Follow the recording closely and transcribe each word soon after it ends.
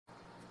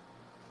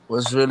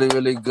Was really,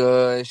 really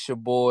good. It's your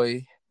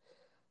boy.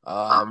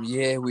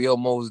 Yeah, we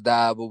almost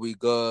died, but we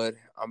good.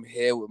 I'm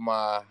here with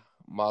my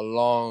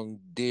long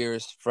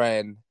dearest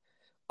friend,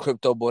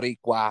 Crypto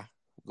Boricua.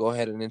 Go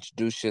ahead and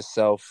introduce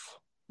yourself.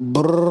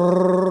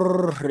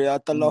 Brrr, ya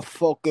te la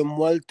fucking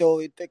muerto,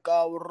 ¿viste,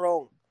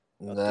 cabrón?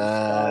 Ya tú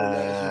sabes,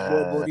 it's your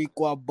boy Nah,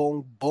 Boricua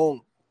Bong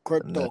Bong,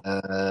 Crypto.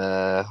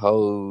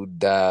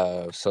 hold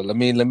up. So let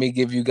me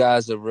give you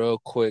guys a real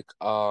quick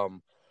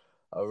overview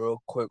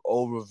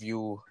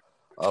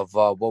of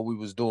what we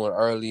was doing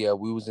earlier.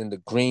 We was in the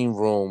green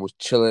room, was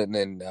chilling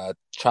and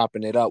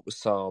chopping it up with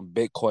some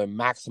Bitcoin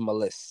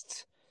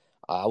maximalists.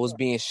 I was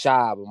being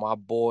shy, but my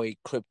boy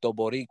Crypto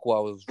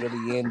Boricua was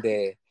really in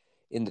there,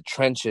 in the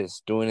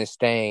trenches, doing his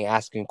thing,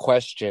 asking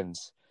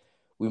questions.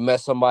 We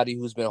met somebody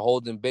who's been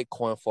holding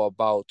Bitcoin for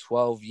about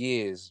 12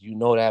 years. You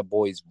know that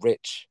boy's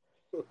rich.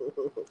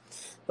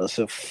 That's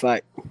a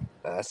fact.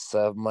 That's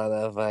a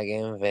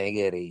motherfucking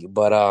figure.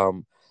 But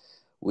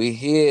we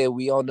here,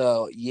 we on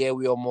the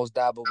we almost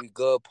died, but we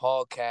good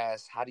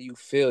podcast. How do you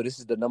feel? This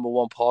is the number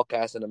one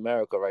podcast in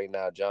America right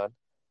now, John.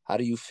 How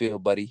do you feel,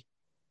 buddy?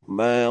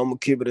 Man, I'm gonna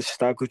keep it a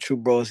stack with you,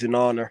 bros, in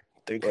honor.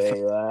 Thank you for.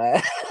 Wait,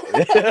 what?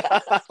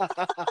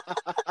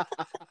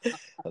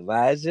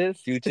 Imagine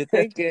future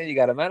thinking. You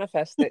gotta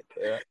manifest it.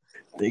 Yeah.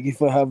 Thank you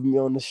for having me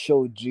on the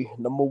show, G.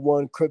 Number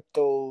one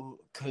crypto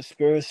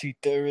conspiracy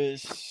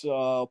theorist,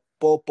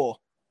 Popo.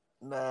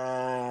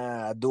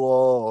 Nah, I do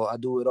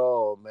it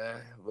all,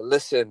 man. But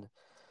listen,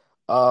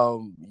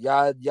 y'all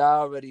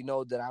already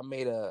know that I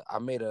made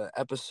a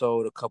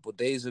episode a couple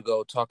days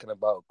ago talking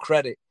about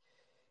credit.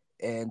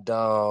 And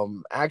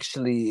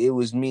actually, it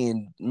was me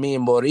and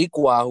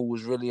Boricua who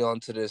was really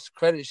onto this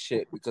credit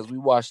shit because we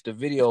watched the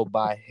video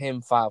by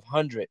him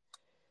 500.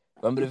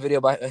 Remember the video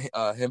by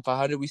him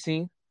 500 we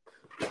seen?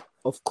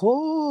 Of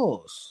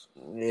course.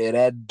 Yeah,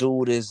 that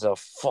dude is a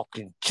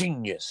fucking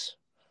genius.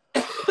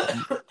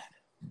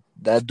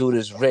 That dude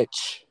is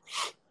rich.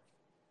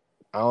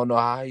 I don't know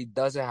how he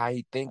does it, how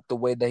he think the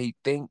way that he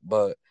think,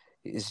 but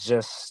it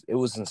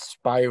was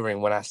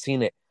inspiring when I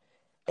seen it.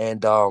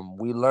 And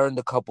we learned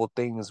a couple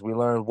things. We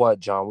learned what,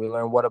 John? We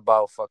learned what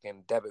about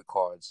fucking debit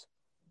cards?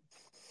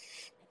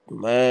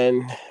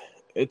 Man,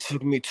 it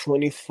took me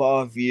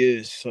 25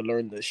 years to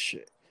learn this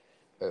shit.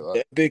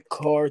 Debit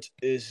cards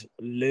is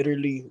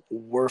literally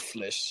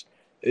worthless.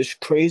 It's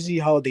crazy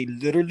how they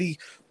literally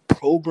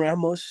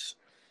program us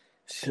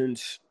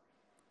since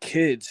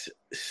kids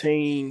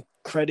saying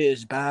credit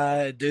is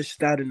bad, this,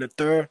 that, and the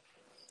third.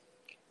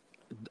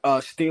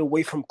 Stay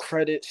away from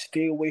credit,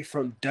 stay away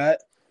from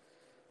debt.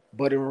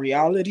 But in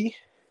reality,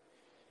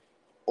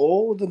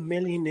 all the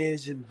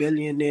millionaires and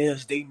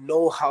billionaires, they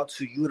know how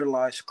to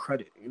utilize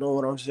credit. You know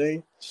what I'm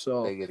saying?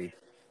 So Biggity.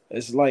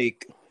 it's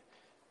like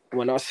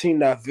when I seen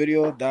that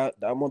video, that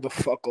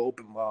motherfucker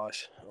opened my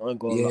eyes. I ain't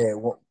gonna lie. Yeah,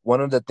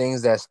 one of the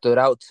things that stood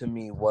out to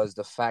me was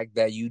the fact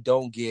that you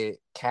don't get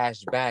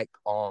cash back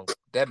on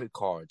debit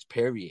cards,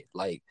 period.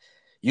 Like,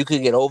 you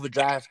could get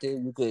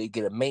overdrafted, you could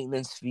get a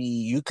maintenance fee,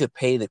 you could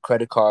pay the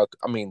debit card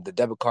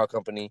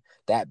company,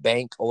 that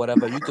bank or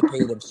whatever, you could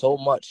pay them so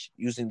much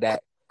using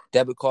that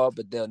debit card,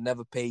 but they'll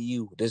never pay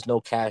you. There's no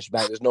cash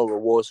back, there's no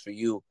rewards for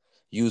you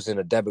using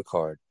a debit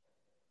card.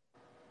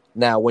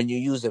 Now, when you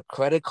use a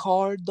credit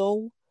card,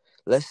 though,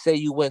 let's say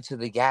you went to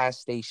the gas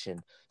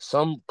station.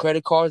 Some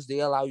credit cards,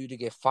 they allow you to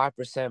get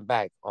 5%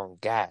 back on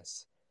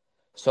gas.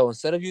 So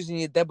instead of using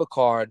your debit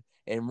card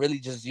and really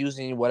just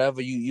using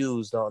whatever you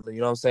used on, you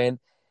know what I'm saying?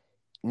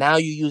 Now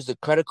you use the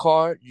credit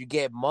card, you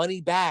get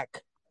money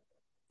back,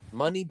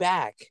 and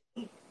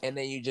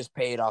then you just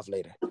pay it off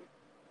later.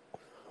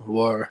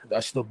 Word.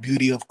 That's the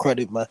beauty of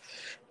credit, man.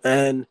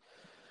 And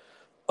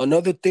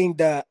another thing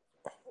that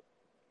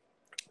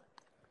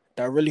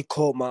really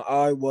caught my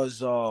eye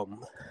was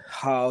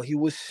how he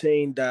was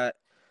saying that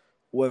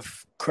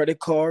with credit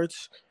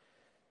cards,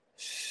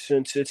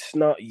 since it's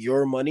not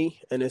your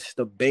money and it's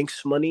the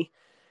bank's money,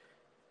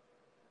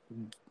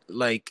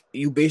 like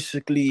you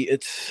basically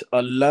it's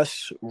a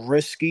less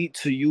risky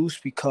to use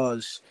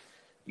because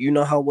you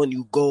know how when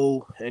you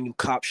go and you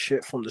cop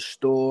shit from the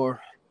store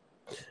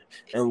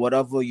and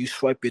whatever you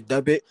swipe your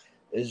debit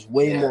is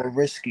way more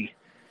risky.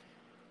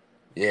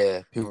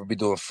 Yeah, people be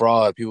doing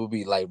fraud. People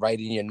be like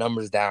writing your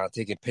numbers down,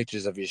 taking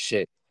pictures of your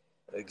shit.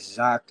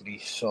 Exactly.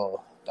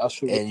 So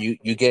that's what. And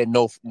you get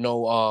no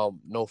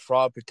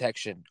fraud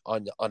protection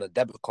on a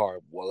debit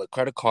card. Well, a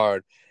credit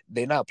card,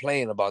 they're not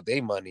playing about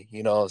their money.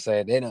 You know what I'm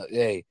saying? They know,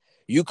 hey,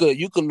 you could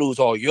lose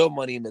all your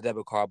money in the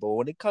debit card, but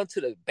when it comes to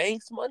the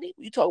bank's money,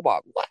 you talk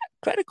about what,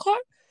 credit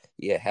card?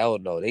 Yeah, hell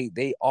no.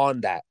 They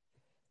on that.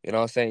 You know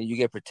what I'm saying? You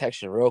get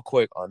protection real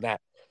quick on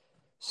that.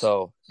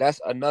 So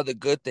that's another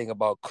good thing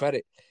about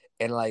credit.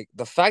 And like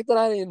the fact that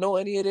I didn't know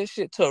any of this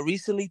shit till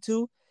recently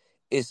too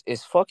is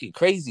fucking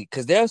crazy.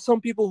 Cause there are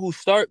some people who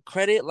start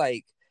credit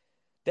really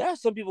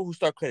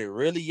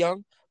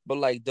young, but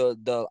like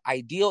the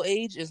ideal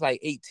age is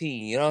like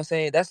 18. You know what I'm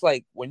saying? That's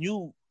like when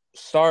you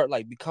start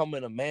like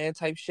becoming a man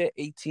type shit,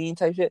 18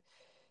 type shit.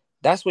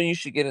 That's when you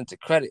should get into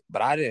credit.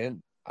 But I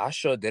didn't. I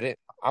sure didn't.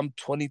 I'm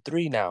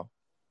 23 now.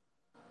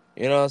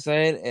 You know what I'm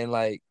saying? And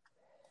like,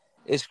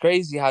 it's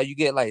crazy how you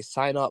get like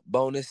sign up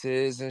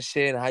bonuses and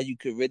shit, and how you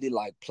could really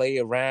like play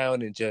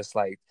around and just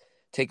like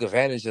take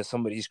advantage of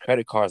some of these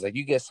credit cards. Like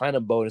you get sign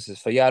up bonuses.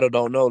 For y'all that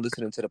don't know,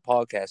 listening to the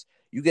podcast,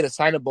 you get a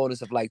sign up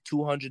bonus of like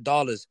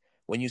 $200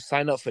 when you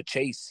sign up for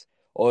Chase,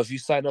 or if you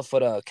sign up for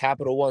the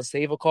Capital One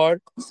Saver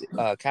card,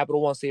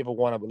 Capital One Saver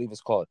One, I believe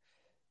it's called.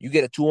 You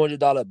get a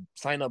 $200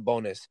 sign up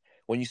bonus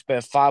when you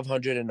spend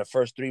 $500 in the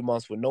first 3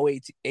 months with no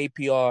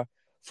APR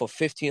for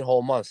 15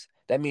 whole months.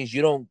 That means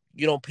you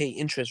don't pay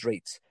interest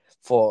rates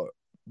for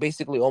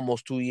basically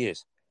almost 2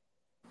 years.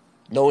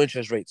 No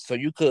interest rates. So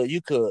you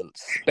could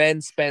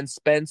spend,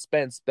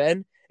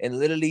 and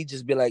literally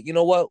just be like, you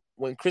know what?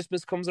 When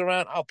Christmas comes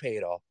around, I'll pay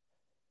it off.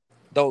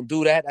 Don't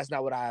do that. That's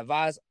not what I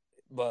advise.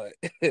 But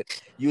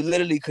you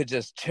literally could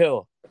just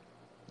chill.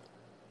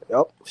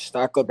 Yep.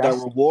 Stack up that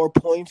reward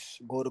points.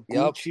 Go to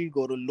Gucci.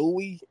 Go to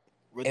Louis.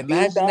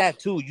 Imagine that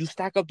too. You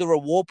stack up the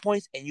reward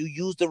points and you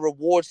use the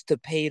rewards to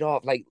pay it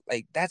off. Like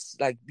that's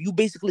like you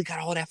basically got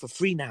all that for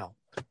free now.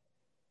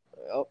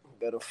 Yep.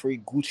 Got a free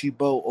Gucci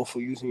belt or for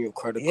using your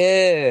credit card.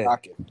 Yeah.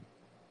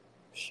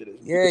 Shit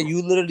is yeah,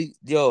 you literally,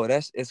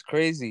 it's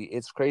crazy.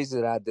 It's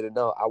crazy that I didn't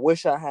know. I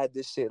wish I had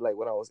this shit like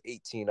when I was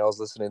 18. I was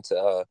listening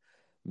to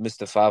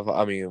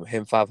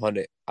him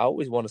 500. I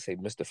always want to say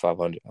Mr.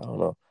 500. I don't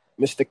know.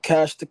 Mr.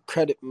 Cash the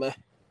Credit, man.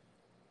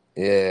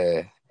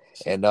 Yeah.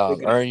 And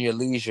Earn Your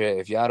Leisure.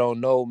 If y'all don't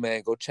know,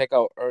 man, go check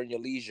out Earn Your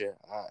Leisure.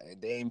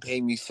 They ain't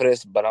paying me for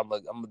this, but I'm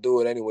gonna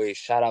do it anyway.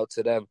 Shout out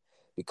to them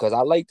because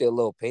I like their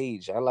little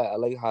page. I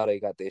like how they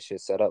got their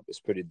shit set up. It's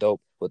pretty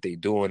dope what they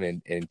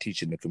doing and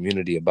teaching the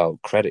community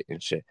about credit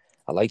and shit.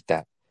 I like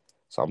that.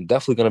 So I'm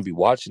definitely gonna be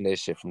watching their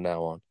shit from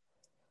now on.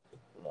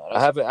 I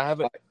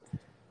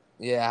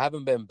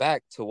haven't been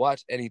back to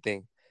watch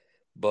anything,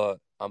 but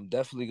I'm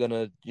definitely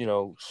gonna,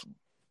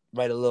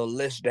 write a little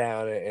list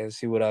down and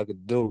see what I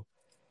could do.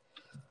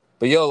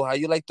 But yo, how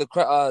you like the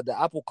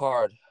Apple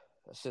Card?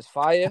 That's just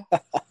fire.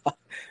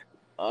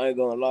 I ain't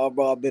gonna lie,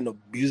 bro. I've been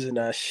abusing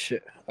that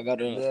shit. I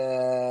gotta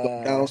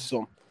go down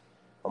some.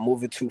 I'm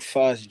moving too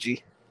fast,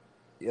 G.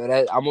 Yo,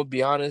 I'm gonna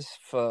be honest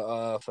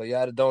for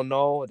y'all that don't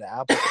know, the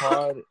Apple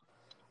Card,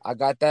 I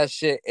got that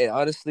shit, and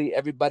honestly,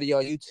 everybody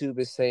on YouTube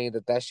is saying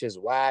that shit's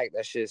whack,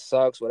 that shit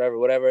sucks,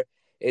 whatever.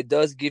 It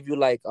does give you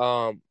like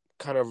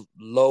kind of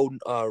low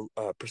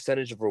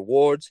percentage of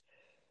rewards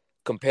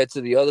compared to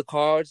the other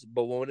cards,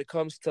 but when it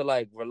comes to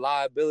like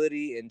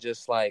reliability and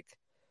just like,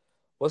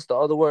 what's the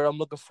other word I'm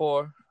looking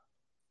for?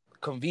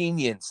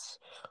 Convenience.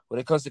 When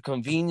it comes to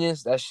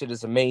convenience, that shit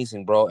is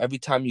amazing, bro. Every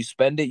time you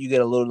spend it, you get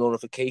a little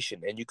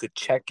notification and you could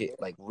check it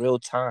like real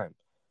time.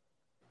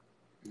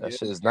 That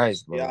shit is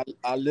nice, bro. Yeah,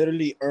 I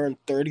literally earned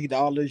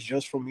 $30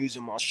 just from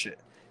using my shit.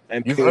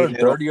 And you've earned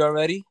 30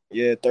 already?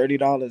 Yeah,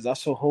 $30.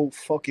 That's a whole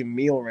fucking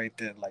meal right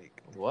there.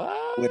 Like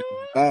what? With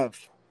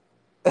Bev.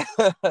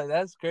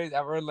 That's crazy.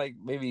 I've earned like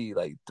maybe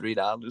like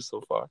 $3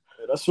 so far.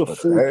 That's a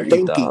full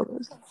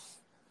 $30.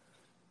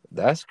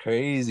 That's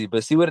crazy.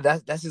 But see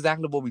that's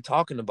exactly what we're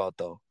talking about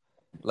though.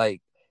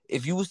 Like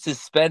if you was to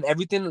spend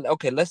everything,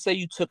 okay, let's say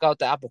you took out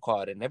the Apple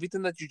Card and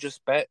everything that you just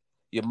spent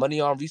your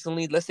money on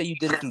recently, let's say you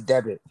did it through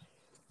debit.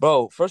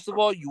 Bro, first of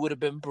all, you would have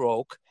been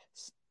broke.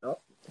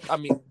 I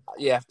mean,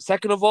 yeah.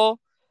 Second of all,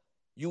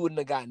 you wouldn't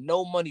have got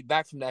no money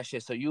back from that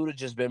shit, so you would have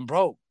just been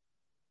broke.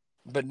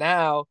 But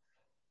now,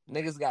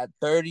 niggas got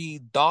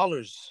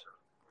 $30.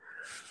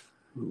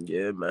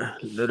 Yeah, man.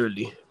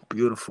 Literally.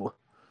 Beautiful.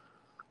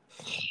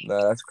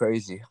 Nah, that's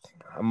crazy.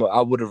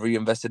 I would have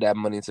reinvested that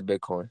money into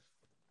Bitcoin.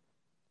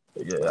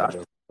 Yeah,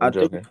 I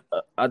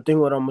think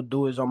what I'm gonna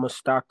do is I'm gonna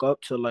stack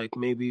up to like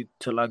maybe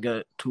till I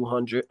get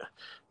 200.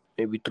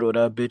 Maybe throw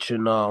that bitch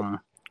in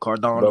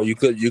Cardano. Bro, you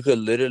could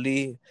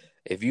literally,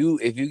 if you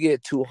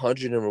get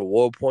 200 in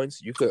reward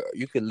points, you could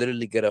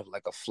literally get a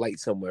flight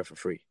somewhere for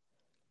free.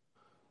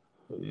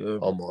 Yeah,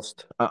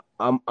 almost.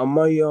 I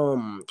might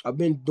I've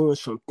been doing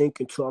some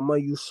thinking too. I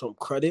might use some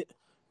credit,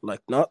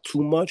 like not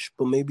too much,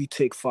 but maybe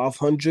take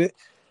 500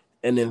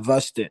 and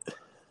invest it.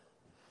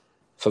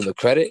 From the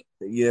credit?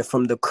 Yeah,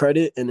 from the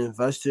credit and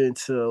invest it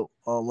into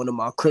one of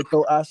my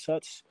crypto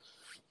assets.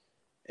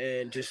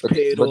 And just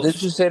pay it off. But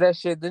didn't you say that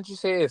shit? Didn't you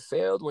say it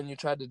failed when you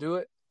tried to do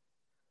it?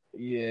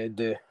 Yeah, it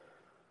did.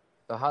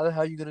 So how the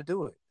hell are you gonna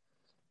do it?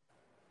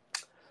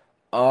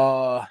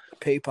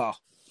 PayPal.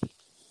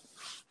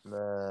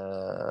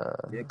 Nah.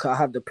 Yeah, I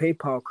have the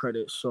PayPal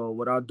credit. So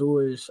what I do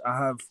is I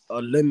have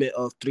a limit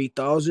of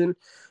 3,000,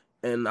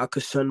 and I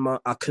could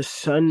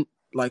send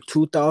like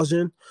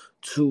 2,000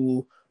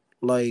 to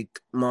like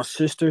my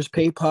sister's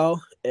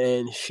PayPal,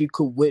 and she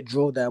could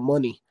withdraw that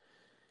money.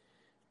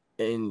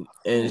 And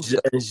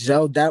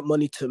sell that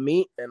money to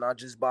me, and I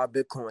just buy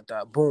Bitcoin with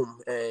that. Boom.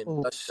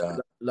 And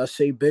let's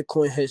say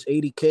Bitcoin has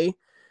 80K,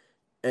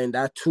 and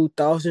that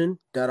 2,000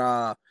 that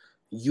I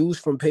use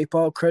from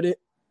PayPal credit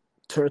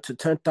turned to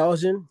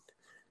 10,000.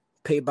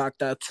 Pay back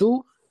that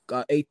 2,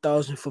 got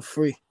 8,000 for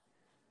free.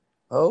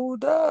 Oh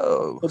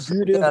no! The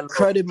beauty of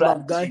credit, my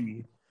guy.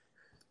 You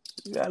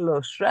got a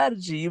little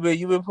strategy. You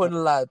been putting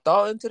a lot of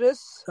thought into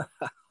this.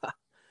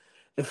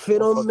 If it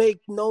don't make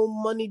no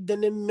money,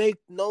 then it make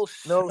no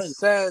sense. No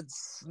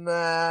sense.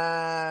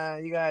 Nah,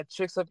 you got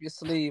tricks up your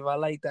sleeve. I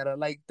like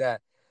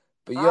that.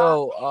 But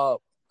yo,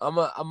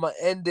 I'ma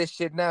end this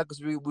shit now because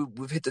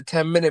we've hit the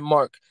 10-minute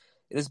mark.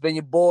 It has been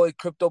your boy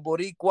Crypto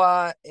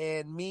Boricua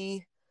and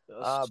me,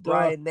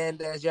 Brian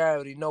Nandez. You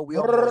already know we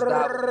almost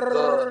died, but we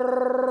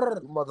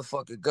good. We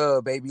motherfucking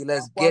good, baby.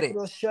 Let's get it.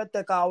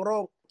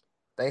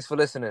 Thanks for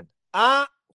listening.